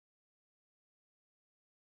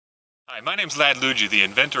Hi, my name's Lad Luigi, the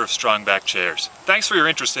inventor of Strongback chairs. Thanks for your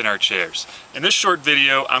interest in our chairs. In this short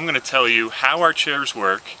video, I'm going to tell you how our chairs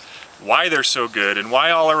work, why they're so good, and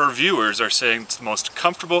why all our reviewers are saying it's the most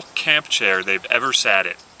comfortable camp chair they've ever sat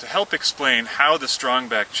in. To help explain how the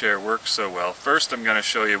Strongback chair works so well, first I'm going to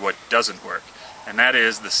show you what doesn't work, and that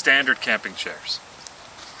is the standard camping chairs.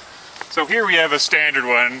 So here we have a standard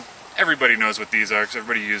one. Everybody knows what these are because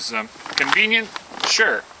everybody uses them. Convenient?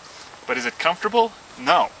 Sure. But is it comfortable?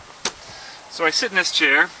 No. So I sit in this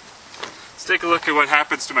chair. Let's take a look at what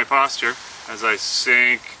happens to my posture as I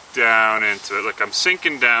sink down into it. Look, I'm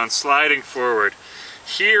sinking down, sliding forward.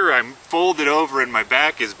 Here I'm folded over and my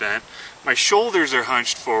back is bent. My shoulders are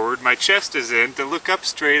hunched forward, my chest is in. To look up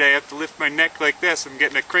straight I have to lift my neck like this. I'm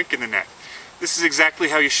getting a crink in the neck. This is exactly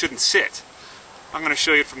how you shouldn't sit. I'm going to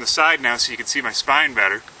show you it from the side now so you can see my spine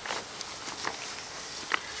better.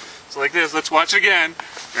 So like this, let's watch again.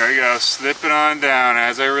 There we go, slipping on down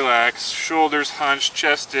as I relax, shoulders hunched,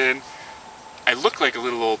 chest in. I look like a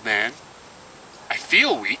little old man. I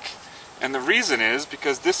feel weak, and the reason is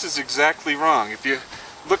because this is exactly wrong. If you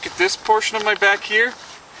look at this portion of my back here,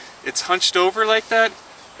 it's hunched over like that.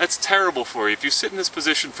 That's terrible for you. If you sit in this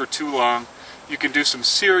position for too long, you can do some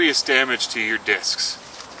serious damage to your discs.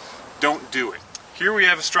 Don't do it. Here we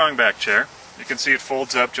have a Strongback chair. You can see it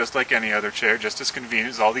folds up just like any other chair, just as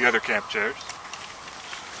convenient as all the other camp chairs.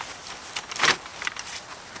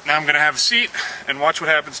 Now I'm going to have a seat and watch what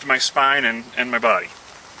happens to my spine and my body.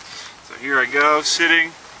 So here I go,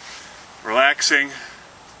 sitting, relaxing.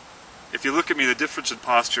 If you look at me, the difference in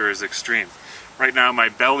posture is extreme. Right now my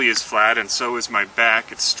belly is flat and so is my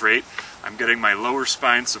back. It's straight. I'm getting my lower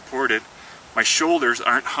spine supported. My shoulders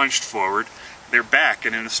aren't hunched forward. They're back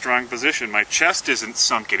and in a strong position. My chest isn't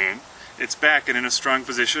sunken in. It's back and in a strong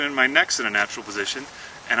position, and my neck's in a natural position,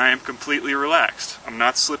 and I am completely relaxed. I'm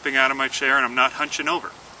not slipping out of my chair and I'm not hunching over.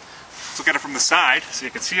 Let's look at it from the side so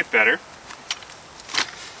you can see it better.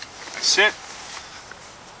 I sit,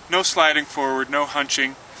 no sliding forward, no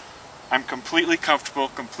hunching. I'm completely comfortable,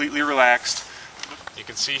 completely relaxed. You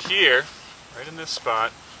can see here, right in this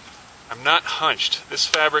spot, I'm not hunched. This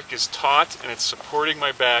fabric is taut and it's supporting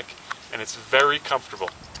my back and it's very comfortable.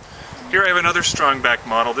 Here I have another Strongback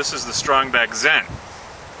model. This is the Strongback Zen.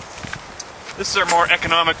 This is our more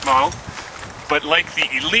economic model, but like the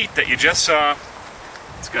Elite that you just saw,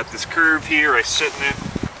 it's got this curve here. I sit in it.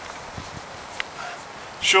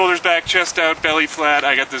 Shoulders back, chest out, belly flat.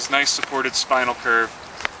 I got this nice supported spinal curve.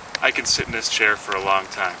 I can sit in this chair for a long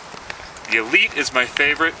time. The Elite is my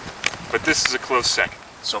favorite, but this is a close second.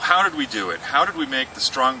 So how did we do it? How did we make the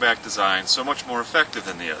Strongback design so much more effective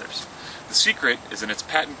than the others? The secret is in its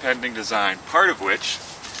patent-pending design, part of which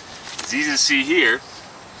is easy to see here,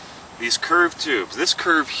 these curved tubes. This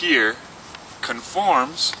curve here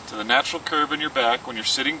conforms to the natural curve in your back when you're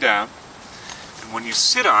sitting down, and when you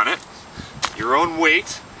sit on it, your own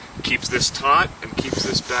weight keeps this taut and keeps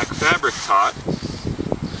this back fabric taut,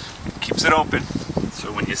 keeps it open.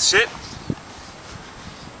 So when you sit,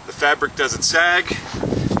 the fabric doesn't sag,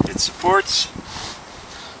 it supports.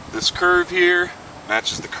 This curve here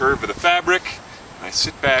matches the curve of the fabric, and I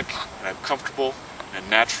sit back and I'm comfortable in a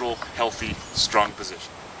natural, healthy, strong position.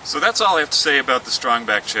 So that's all I have to say about the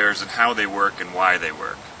Strongback chairs and how they work and why they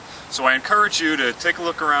work. So I encourage you to take a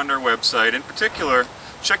look around our website. In particular,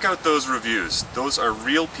 check out those reviews. Those are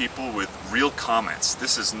real people with real comments.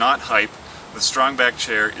 This is not hype. The Strongback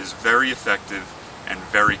chair is very effective and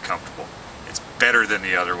very comfortable. It's better than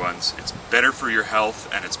the other ones. It's better for your health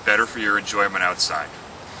and it's better for your enjoyment outside.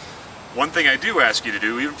 One thing I do ask you to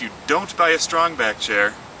do, even if you don't buy a Strongback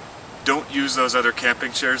chair, don't use those other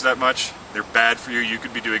camping chairs that much. They're bad for you. You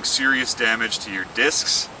could be doing serious damage to your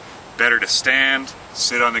discs. Better to stand,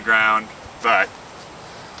 sit on the ground, but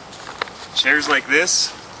chairs like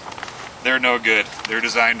this, they're no good. They're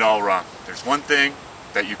designed all wrong. There's one thing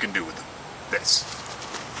that you can do with them. This.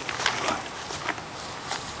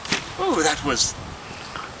 Oh,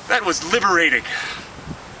 that was liberating.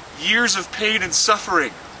 Years of pain and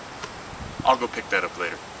suffering. I'll go pick that up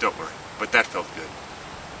later, don't worry, but that felt good.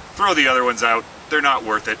 Throw the other ones out, they're not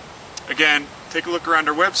worth it. Again, take a look around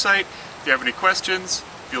our website. If you have any questions,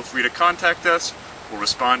 feel free to contact us. We'll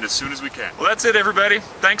respond as soon as we can. Well, that's it, everybody.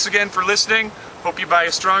 Thanks again for listening. Hope you buy a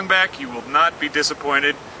Strongback. You will not be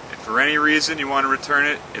disappointed. If for any reason you want to return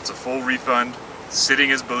it, it's a full refund. Sitting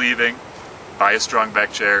is believing. Buy a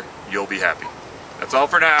Strongback chair, you'll be happy. That's all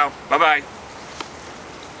for now. Bye-bye.